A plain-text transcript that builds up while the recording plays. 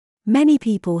Many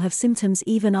people have symptoms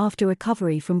even after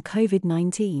recovery from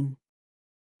COVID-19.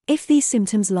 If these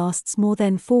symptoms lasts more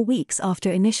than 4 weeks after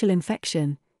initial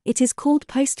infection, it is called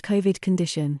post-COVID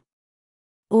condition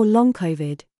or long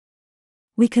COVID.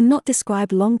 We cannot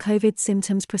describe long COVID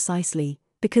symptoms precisely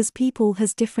because people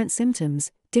has different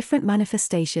symptoms, different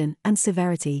manifestation and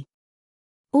severity.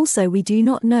 Also, we do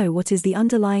not know what is the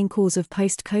underlying cause of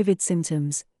post-COVID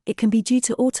symptoms. It can be due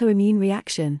to autoimmune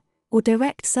reaction or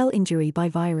direct cell injury by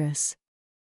virus.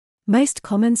 Most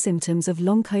common symptoms of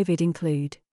long COVID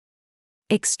include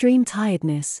extreme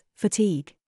tiredness,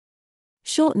 fatigue,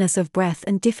 shortness of breath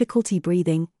and difficulty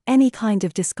breathing, any kind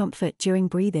of discomfort during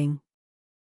breathing,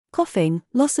 coughing,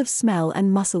 loss of smell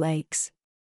and muscle aches.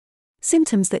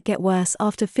 Symptoms that get worse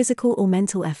after physical or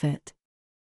mental effort.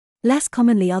 Less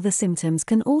commonly, other symptoms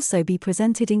can also be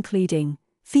presented including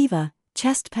fever,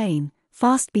 chest pain,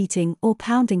 fast beating or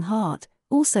pounding heart,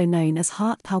 also known as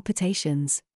heart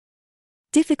palpitations.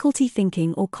 Difficulty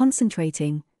thinking or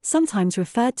concentrating, sometimes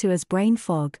referred to as brain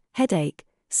fog, headache,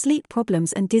 sleep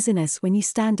problems and dizziness when you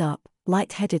stand up,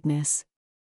 lightheadedness.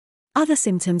 Other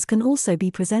symptoms can also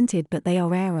be presented but they are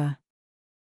rarer.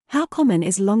 How common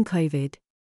is long COVID?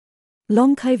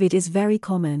 Long COVID is very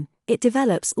common. It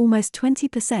develops almost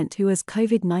 20% who has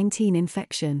COVID-19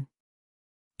 infection.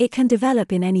 It can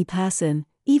develop in any person,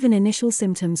 even initial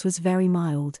symptoms was very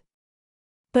mild.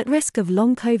 But risk of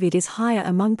long COVID is higher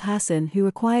among person who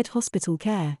required hospital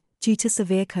care due to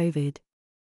severe COVID.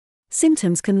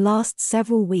 Symptoms can last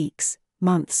several weeks,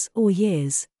 months, or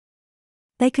years.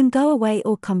 They can go away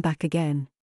or come back again.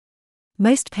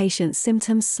 Most patients'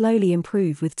 symptoms slowly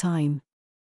improve with time,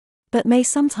 but may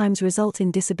sometimes result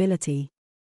in disability.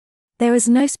 There is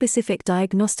no specific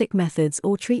diagnostic methods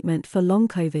or treatment for long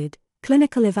COVID.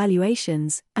 Clinical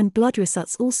evaluations and blood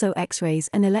results, also X-rays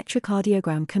and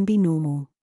electrocardiogram, can be normal.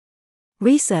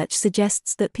 Research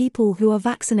suggests that people who are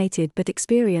vaccinated but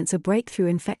experience a breakthrough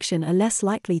infection are less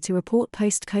likely to report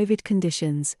post-COVID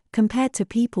conditions compared to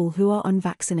people who are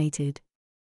unvaccinated.